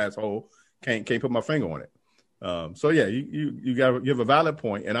 You know, the last hole can't put my finger on it. So yeah, you have a valid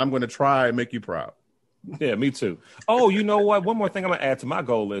point, and I'm going to try and make you proud. Yeah, me too. Oh, you know what? One more thing I'm gonna add to my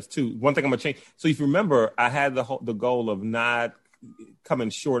goal list too. One thing I'm gonna change. So if you remember, I had the goal of not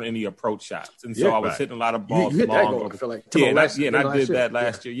coming short any approach shots, and so I was hitting a lot of balls. You hit that goal, I feel like. And I did that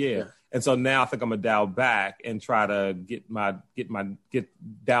last year. Yeah. And so now I think I'm gonna dial back and try to get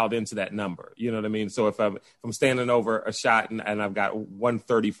dialed into that number. You know what I mean? So if I'm standing over a shot and I've got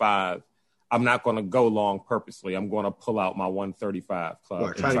 135. I'm not going to go long purposely. I'm going to pull out my 135 club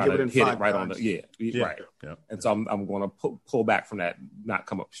and try to hit it right on the right. Yeah. And so I'm going to pull back from that, not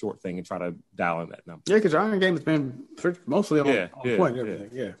come up short thing, and try to dial in that number. Yeah, because your iron game has been mostly on point.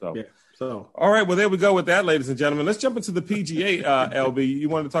 Everything. So all right. Well, there we go with that, ladies and gentlemen. Let's jump into the PGA. LB, you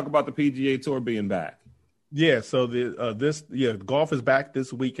wanted to talk about the PGA Tour being back? Yeah. So golf is back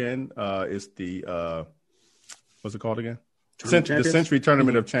this weekend. It's the what's it called again? The Century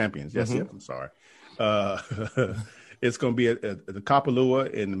Tournament of Champions. Yes, I'm sorry. It's going to be at the Kapalua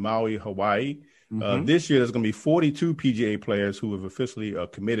in Maui, Hawaii. This year, there's going to be 42 PGA players who have officially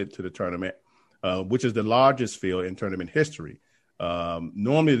committed to the tournament, which is the largest field in tournament history.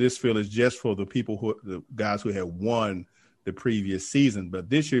 Normally, this field is just for the guys who had won the previous season.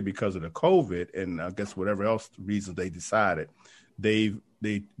 But this year, because of the COVID and I guess whatever else reasons they decided, they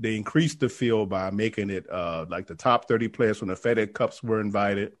increased the field by making it like the top 30 players from the FedEx Cups were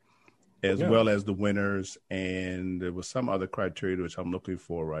invited, as well as the winners. And there was some other criteria which I'm looking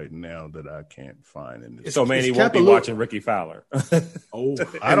for right now that I can't find. In this. So Manny won't be watching Ricky Fowler. I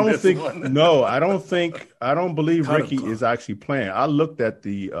don't believe Ricky is actually playing. I looked at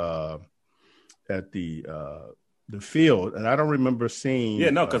the field, and I don't remember seeing. Yeah,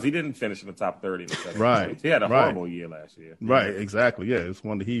 no, because he didn't finish in the top 30. Right. He had a horrible year last year. Right, exactly. Yeah, it's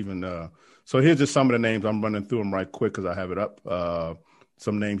one that he even. So here's just some of the names. I'm running through them right quick because I have it up.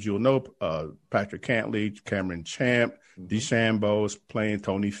 Some names you'll know: Patrick Cantley, Cameron Champ, DeChambeau is playing.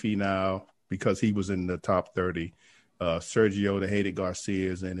 Tony Finau because he was in the top 30. Sergio the Hated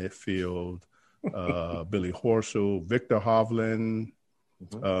Garcia is in that field. Billy Horschel, Victor Hovland.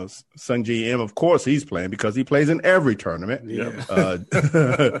 Sungjae Im, of course, he's playing because he plays in every tournament.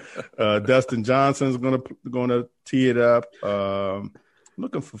 Dustin Johnson's gonna tee it up.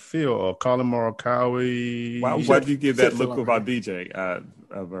 Looking for Phil Colin Morikawa. Why did you give that look about DJ?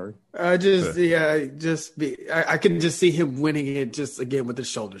 Ver? I can just see him winning it just again with the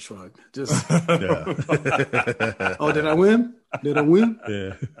shoulder shrug. Just oh, did I win? Yeah,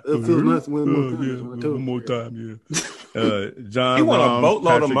 it feels nice to win one more time. John, he won a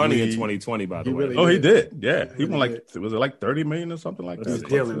boatload of money in 2020. By the way, really he did. Yeah, he won was it like 30 million or something like that?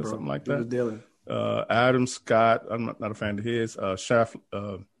 Dealing, bro. Something like that. Adam Scott, I'm not a fan of his.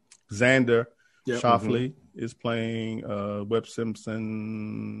 Xander Schauffele is playing. Webb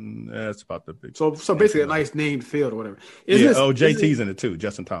Simpson. That's about the big. So basically a nice named field or whatever. JT's in it too.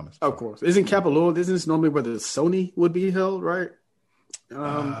 Justin Thomas. Of course. Isn't Kapalua? Isn't this normally where the Sony would be held, right?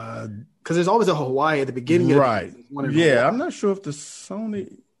 Because there's always a Hawaii at the beginning. Right. Yeah, I'm not sure if the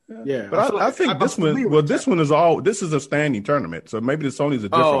Sony. Yeah, but I think this one. Well, this is a standing tournament, so maybe the Sony's a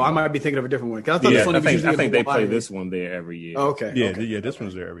different. I might be thinking of a different one. I think they play this one there every year. Oh, okay. Yeah, this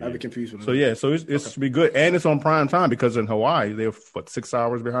one's there every year. I'd be confused with it. So it should be good, and it's on prime time because in Hawaii they're 6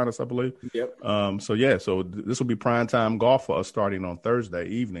 hours behind us, I believe. Yep. So this will be prime time golf for us starting on Thursday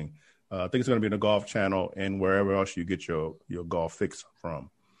evening. I think it's going to be in the Golf Channel and wherever else you get your golf fix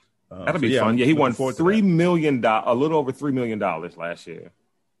from. That'll be fun. Yeah, he won $3 million, a little over $3 million last year.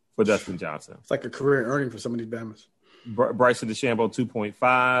 For Dustin Johnson. It's like a career earning for some of these Bammers. Bryson DeChambeau,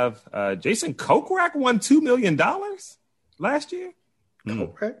 2.5. Jason Kokrak won $2 million last year.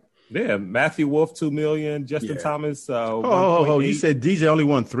 Kokrak? Yeah, Matthew Wolf, $2 million. Justin Thomas, you said DJ only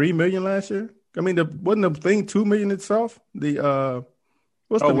won $3 million last year? I mean, wasn't the thing $2 million itself? The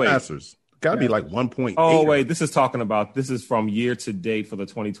Masters? Got to be like 1.8. Oh wait, this is from year to date for the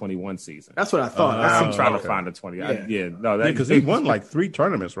 2021 season. That's what I thought. I'm trying to find the 20. Because he won like 3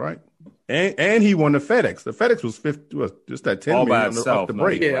 tournaments, right? And he won the FedEx. The FedEx was just that 10 all by million itself. The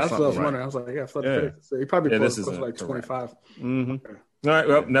break. Yeah, that's what I was wondering. I was like, FedEx. So he probably this is like 25. Mm-hmm. Okay. All right,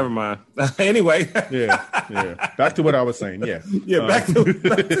 well, never mind. Anyway. Yeah. Back to what I was saying. Yeah. Back to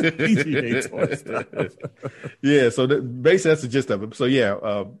PGA Tour stuff. Yeah, so basically that's the gist of it. So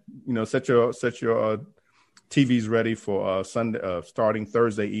set your TVs ready for Sunday, starting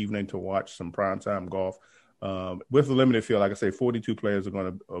Thursday evening to watch some primetime golf. With the limited field, like I say, 42 players are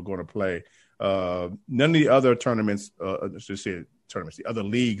going to play. None of the other tournaments, the other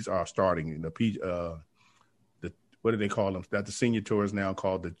leagues are starting. What do they call them? That the senior tour is now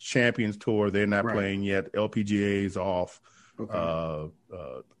called the Champions Tour. They're not playing yet. LPGA is off. Okay.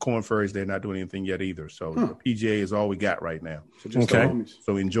 Corn Ferries, they're not doing anything yet either. So the PGA is all we got right now.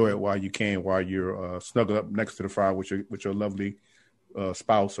 So enjoy it while you can, while you're snuggled up next to the fire with your lovely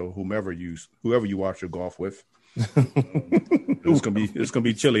spouse or whoever you watch your golf with. It's gonna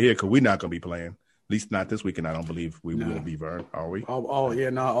be chilly here because we're not gonna be playing. At least not this weekend. I don't believe we will be, Vern. Are we? All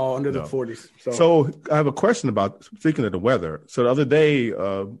under the 40s. So I have a question about, speaking of the weather. So the other day,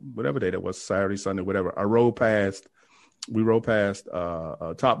 whatever day that was, Saturday, Sunday, whatever, we rode past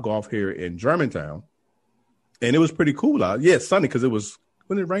Top Golf here in Germantown, and it was pretty cool out. Yeah, Sunday, because it was,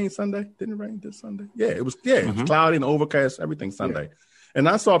 when it rained Sunday? Didn't it rain this Sunday? Yeah, it was cloudy and overcast, everything Sunday. Yeah. And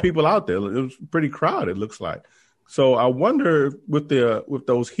I saw people out there. It was pretty crowded, it looks like. So I wonder with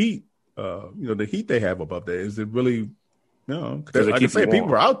those heat, the heat they have above there, is it really, like I say,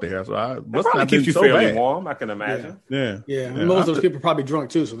 people are out there, so it must not keep you so fairly bad. Warm, I can imagine. Yeah. Most of those people are probably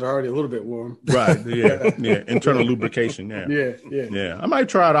drunk too, so they're already a little bit warm. Right. Yeah. Internal lubrication. Yeah. I might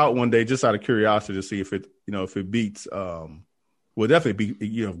try it out one day just out of curiosity to see if it beats. Will definitely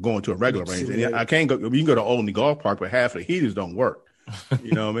be going to a regular range. And I can't go. You can go to Olney Golf Park, but half of the heaters don't work.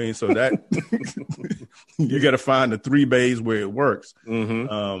 You know what I mean? So that you got to find the 3 bays where it works.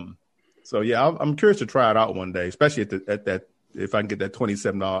 Mm-hmm. So yeah, I'm curious to try it out one day, especially at that if I can get that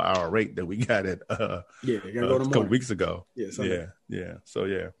 $27 an hour rate that we got at a couple weeks ago. Yeah. So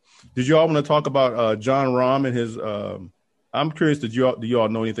yeah. Did you all want to talk about Jon Rahm and his? I'm curious. Do you all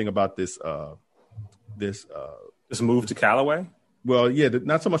know anything about this move to Callaway? Well, yeah,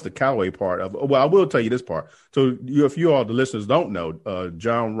 not so much the Callaway part of. Well, I will tell you this part. So if you all, the listeners, don't know,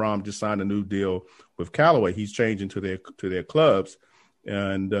 Jon Rahm just signed a new deal with Callaway. He's changing to their clubs.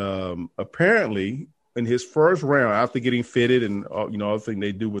 And apparently, in his first round, after getting fitted and everything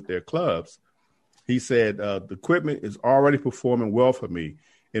they do with their clubs, he said the equipment is already performing well for me.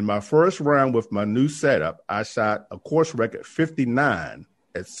 In my first round with my new setup, I shot a course record 59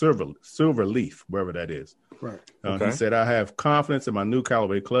 at Silver Leaf, wherever that is. Right. He said, I have confidence in my new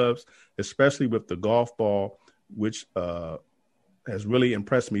Callaway clubs, especially with the golf ball, which has really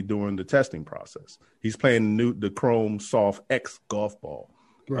impressed me during the testing process. He's playing the Chrome Soft X golf ball,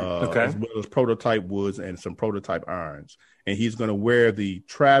 as well as prototype woods and some prototype irons. And he's going to wear the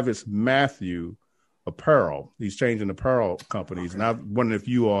Travis Matthew apparel. He's changing apparel companies. And I'm wondering if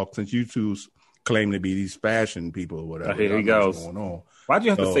you all, since you two claim to be these fashion people or whatever, here he goes. Going on. Why'd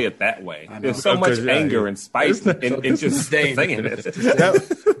you have to say it that way? There's so much anger and spite in just saying it.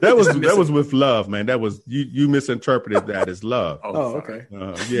 That was with love, man. That was you misinterpreted that as love.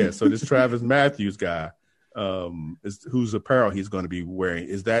 Okay. So this Travis Matthews guy, whose apparel he's going to be wearing.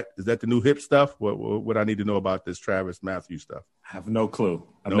 Is that the new hip stuff? What I need to know about this Travis Matthews stuff? I have no clue.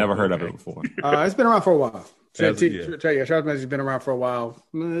 I've never heard of it before. It's been around for a while. Travis Matthews has been around for a while.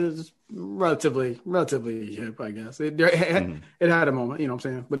 It's relatively hip, I guess. It had a moment, you know what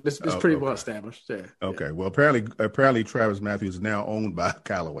I'm saying? But it's pretty well established. Yeah. Okay. Yeah. Well, apparently Travis Matthews is now owned by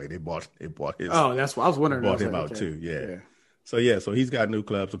Callaway. They bought his. Oh, that's what I was wondering. Bought him out too. Yeah. So he's got new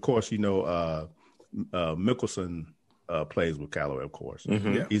clubs. Of course, Mickelson plays with Callaway. Of course,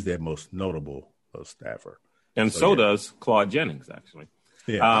 he's their most notable staffer, and so does Claude Jennings, actually.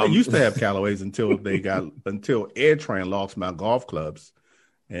 Yeah, they used to have Callaways until AirTrain lost my golf clubs,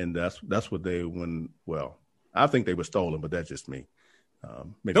 and that's what they I think they were stolen, but that's just me.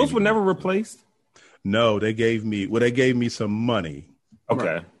 Those were never replaced. No, they gave me some money.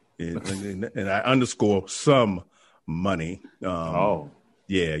 Okay, and I underscore some money.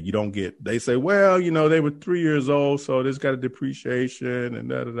 Yeah, you don't get. They say, well, they were 3 years old, so there's got a depreciation and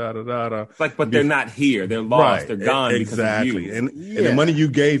da da da da da. Like, but they're not here. They're lost. Right. They're gone. Exactly. Because of you. And the money you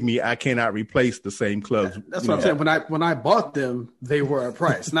gave me, I cannot replace the same clubs. That's what I'm saying. When I bought them, they were a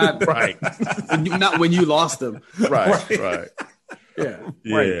price, not right. Not when you lost them. Right. Yeah.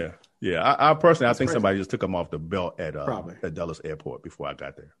 Right. Yeah. I personally, I think somebody just took them off the belt at Dulles Airport before I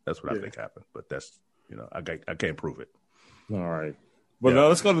got there. That's what I think happened. But that's, I can't prove it. All right. Well, now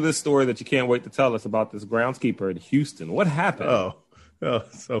let's go to this story that you can't wait to tell us about this groundskeeper in Houston. What happened? Oh,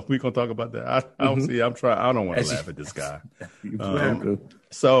 so we're going to talk about that. I don't see. I don't want to laugh at this guy.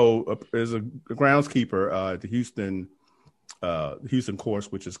 So there's a groundskeeper at the Houston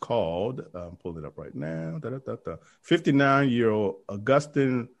course, which is called, I'm pulling it up right now, 59-year-old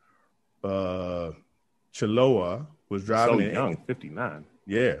Augustin Chiloa was driving. So young, 59.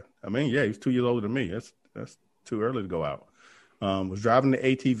 Yeah. I mean, he's 2 years older than me. That's too early to go out. Was driving the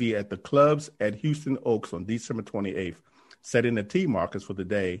ATV at the clubs at Houston Oaks on December 28th, setting the tee markers for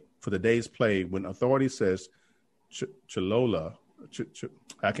the day's play when authorities says Chilola,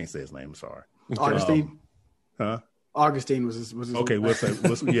 I can't say his name, I'm sorry. Augustine? Augustine was his okay, we'll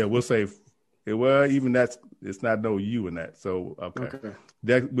say well, even that's, it's not no U in that. So, okay.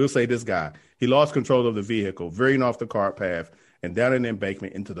 We'll say this guy. He lost control of the vehicle, veering off the cart path and down an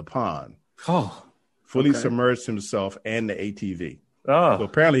embankment into the pond. Oh. Fully submerged himself and the ATV. Oh. So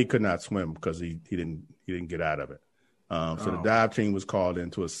apparently he could not swim because he didn't get out of it. So the dive team was called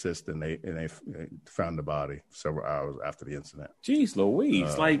in to assist, and they found the body several hours after the incident. Jeez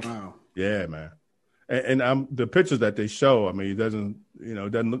Louise. Wow. Yeah, man. And the pictures that they show, I mean, it doesn't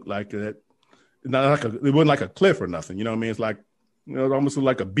look like it. It wasn't like a cliff or nothing. You know what I mean? It's like, it almost looked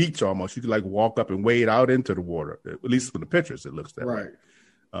like a beach almost. You could like walk up and wade out into the water. At least from the pictures, it looks that way.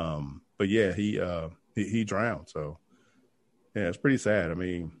 But yeah, he drowned. So yeah, it's pretty sad. I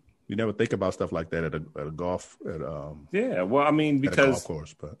mean, you never think about stuff like that at a golf well, I mean, because at a golf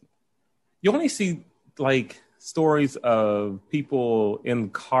course, but you only see like stories of people in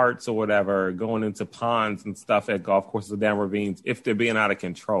carts or whatever going into ponds and stuff at golf courses or down ravines if they're being out of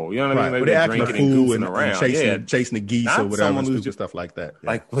control. You know what I mean? Maybe they're drinking and goofing around. And chasing the geese or whatever, stupid stuff like that.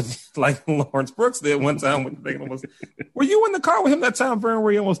 Yeah. Like Lawrence Brooks did one time. Were you in the car with him that time, Vern,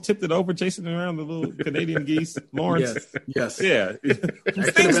 where he almost tipped it over chasing around the little Canadian geese? Lawrence? Yes. Yeah.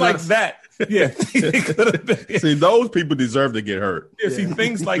 Things like that. Yeah. See, those people deserve to get hurt. Yeah, see,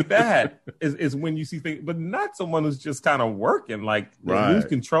 things like that is when you see things, but not someone who's just kind of working, like lose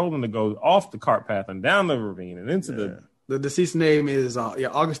control and to go off the cart path and down the ravine and into the deceased name is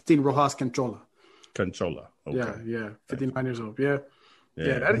Augustine Rojas Conchola. Okay. Yeah, 59 years old. That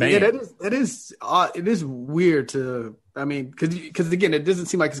is weird to. I mean, because again, it doesn't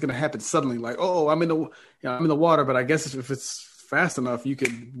seem like it's going to happen suddenly. Like, I'm in the water, but I guess if it's fast enough, you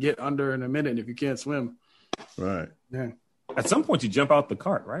could get under in a minute if you can't swim. Right. Yeah. At some point, you jump out the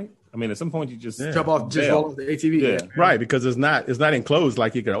cart, right? I mean, at some point, you just jump off, just roll off the ATV. Yeah. Right, because it's not enclosed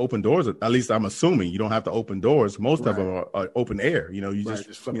like you can open doors. At least I'm assuming you don't have to open doors. Most of them are open air. You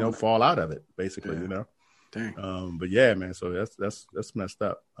just fall out of it, basically. Yeah. Dang. But yeah, man. So that's messed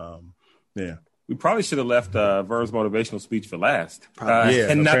up. Yeah. We probably should have left Vern's motivational speech for last,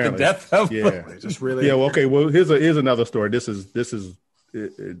 and not the death of. Yeah, just really. Yeah. Well, okay. Well, here's another story. This is.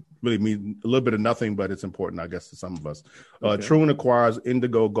 It really means a little bit of nothing, but it's important, I guess, to some of us. Troon acquires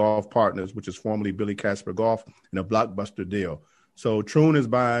Indigo Golf Partners, which is formerly Billy Casper Golf, in a blockbuster deal. So Troon is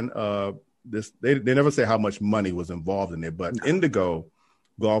buying this. They never say how much money was involved in it, but Indigo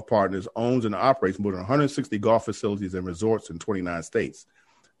Golf Partners owns and operates more than 160 golf facilities and resorts in 29 states.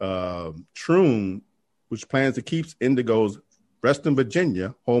 Troon, which plans to keep Indigo's Reston,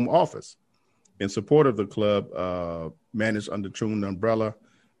 Virginia home office. In support of the club, managed under Troon umbrella,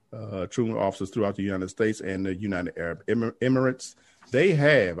 Troon offices throughout the United States and the United Arab Emirates. They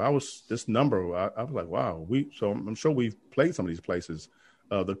have, this number, I was like, wow. So I'm sure we've played some of these places.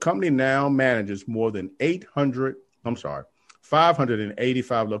 The company now manages more than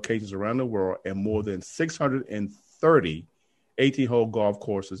 585 locations around the world and more than 630 18-hole golf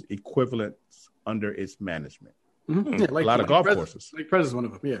courses equivalent under its management. Mm-hmm. Yeah, a lot of golf courses. Lake Pres is one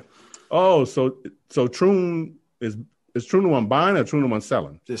of them, yeah. Oh, so Troon is Troon the one buying or Troon the one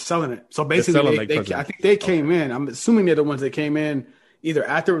selling? They're selling it. So basically, I think they came in. I'm assuming they're the ones that came in either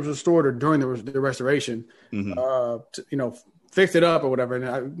after it was restored or during the restoration. Mm-hmm. Fixed it up or whatever.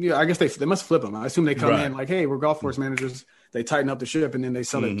 And I guess they must flip them. I assume they come in like, hey, we're golf course managers. They tighten up the ship and then they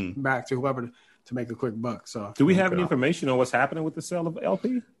sell it back to whoever to make a quick buck. So, do we have any information on what's happening with the sale of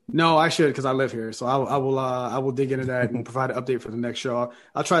LP? No, I should because I live here. So I will dig into that and provide an update for the next show.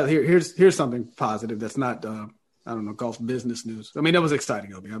 I'll try. Here's something positive that's not. I don't know, golf business news. I mean, that was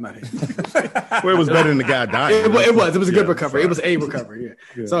exciting, LB. I'm not hating. Well, it was better than the guy dying. It was a good recovery. It was a recovery.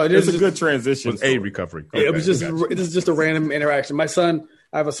 Yeah. So it's a good transition. It was a recovery. Okay. It was just a random interaction. My son,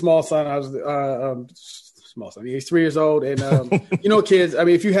 I have a small son. I was small son. He's 3 years old, and kids. I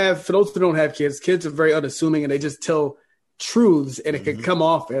mean, for those who don't have kids are very unassuming, and they just tell truths, and it can come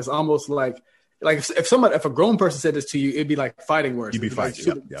off as almost like if a grown person said this to you, it'd be like fighting words. You'd be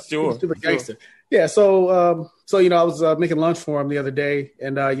fighting. Super gangster. Yeah. So I was making lunch for him the other day,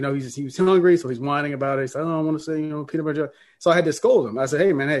 and he was hungry, so he's whining about it. He said, "Oh, I want to say peanut butter jelly." So I had to scold him. I said,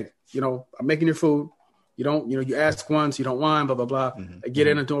 "Hey, man, I'm making your food. You don't, you ask once, you don't whine, blah blah blah." I get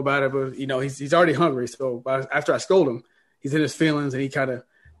into him about it, but he's already hungry. So after I scold him, he's in his feelings, and he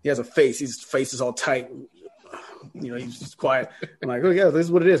has a face. His face is all tight. He's just quiet. I'm like, oh yeah, this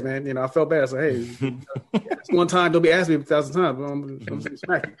is what it is, man. I felt bad. So hey, one time, don't be asking me 1,000 times. I'm gonna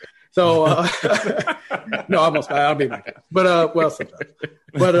smack you. So no, I'll be back. But sometimes.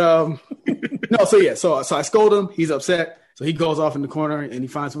 But no. So yeah. So I scold him. He's upset. So he goes off in the corner and he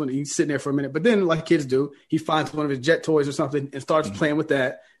finds one. He's sitting there for a minute. But then, like kids do, he finds one of his jet toys or something and starts playing with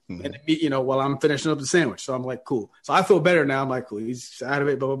that. And while I'm finishing up the sandwich. So I'm like, cool. So I feel better now. I'm like, cool. He's out of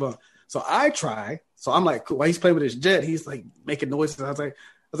it. Blah blah blah. So I try. So I'm like, cool. While he's playing with his jet, he's like making noises. I was like,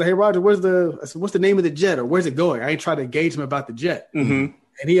 hey, Roger, what's the name of the jet, or where's it going? I ain't trying to engage him about the jet. Mm-hmm.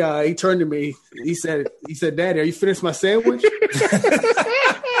 And he turned to me. He said, Daddy, are you finished my sandwich?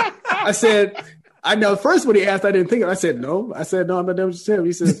 I said, I know. First, when he asked, I didn't think it. I said, no. No, I'm not done with your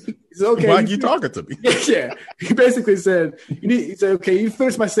sandwich. He said, okay. Why are you talking to me? Yeah. He basically said, he said, okay, you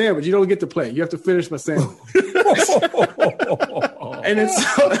finished my sandwich. You don't get to play. You have to finish my sandwich.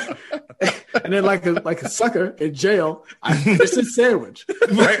 And then like a sucker in jail, I finished his sandwich.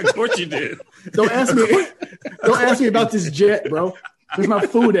 Right, of course you did. Don't ask me about this jet, bro. Where's my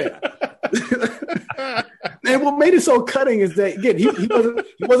food at? And what made it so cutting is that again, he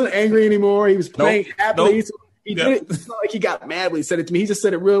wasn't angry anymore. He was playing happily. Nope. So he did it. It's not like he got mad when he said it to me. He just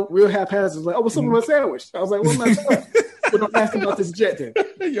said it real haphazard. He was like, "Oh, what's up with my sandwich?" I was like, "Well, my son." But don't ask him about this jet then.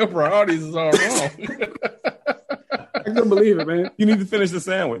 Your priorities is all wrong. I couldn't believe it, man. You need to finish the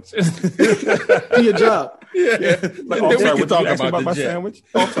sandwich. Do your job. Yeah. Like, then we can talk about my sandwich.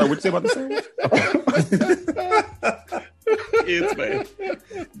 Oh, sorry. What you say about the sandwich? Kids, man.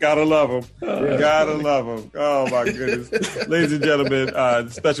 Gotta love them. Gotta love them. Oh, my goodness. Ladies and gentlemen,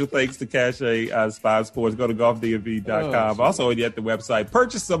 special thanks to Cache Spine Sports. Go to golfdmv.com. Also, at the website.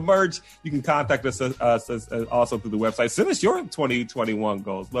 Purchase some merch. You can contact us also through the website. Send us your 2021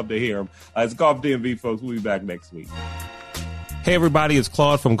 goals. Love to hear them. It's Golf DMV, folks. We'll be back next week. Hey everybody, it's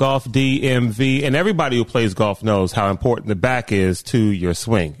Claude from Golf DMV, and everybody who plays golf knows how important the back is to your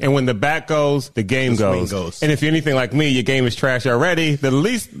swing. And when the back goes, the game goes. And if you're anything like me, your game is trash already. The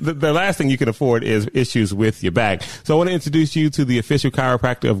last thing you can afford is issues with your back. So I want to introduce you to the official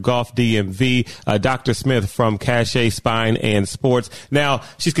chiropractor of Golf DMV, Dr. Smith from Cache Spine and Sports. Now,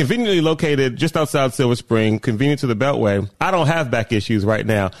 she's conveniently located just outside Silver Spring, convenient to the Beltway. I don't have back issues right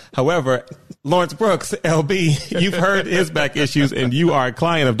now. However, Lawrence Brooks, LB, you've heard his back issues, and you are a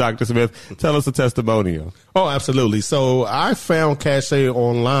client of Dr. Smith. Tell us a testimonial. Oh, absolutely. So I found Cache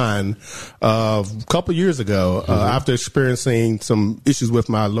online a couple years ago after experiencing some issues with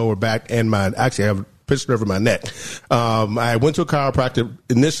my lower back and I have pinched nerve in my neck. I went to a chiropractor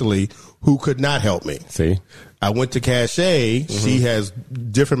initially who could not help me. See? I went to Cache. Mm-hmm. She has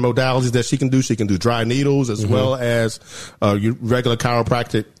different modalities that she can do. She can do dry needles as well as your regular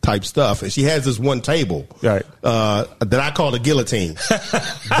chiropractic type stuff. And she has this one table that I call the guillotine.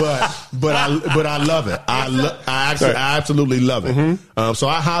 but I love it. I absolutely love it. Mm-hmm. So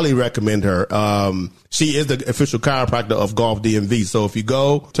I highly recommend her. She is the official chiropractor of Golf DMV. So if you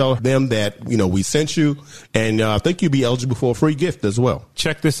go, tell them that, we sent you, and I think you'll be eligible for a free gift as well.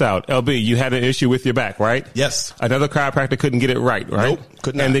 Check this out. LB, you had an issue with your back, right? Yes. Another chiropractor couldn't get it right? Nope,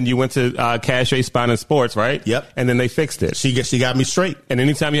 could not. And then you went to Cache Spine and Sports, right? Yep. And then they fixed it. She got me straight. And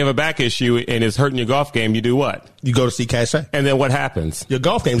anytime you have a back issue and it's hurting your golf game, you do what? You go to see Cache. And then what happens? Your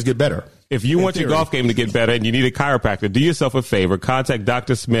golf games get better. If you want your golf game to get better and you need a chiropractor, do yourself a favor. Contact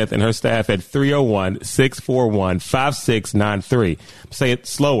Dr. Smith and her staff at 301-641-5693. Say it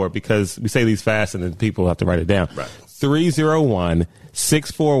slower because we say these fast and then people have to write it down. Right.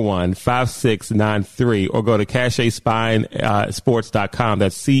 301-641-5693 or go to CacheSpineSports.com.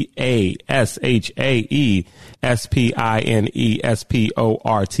 That's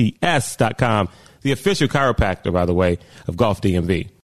CacheSpineSports.com. The official chiropractor, by the way, of Golf DMV.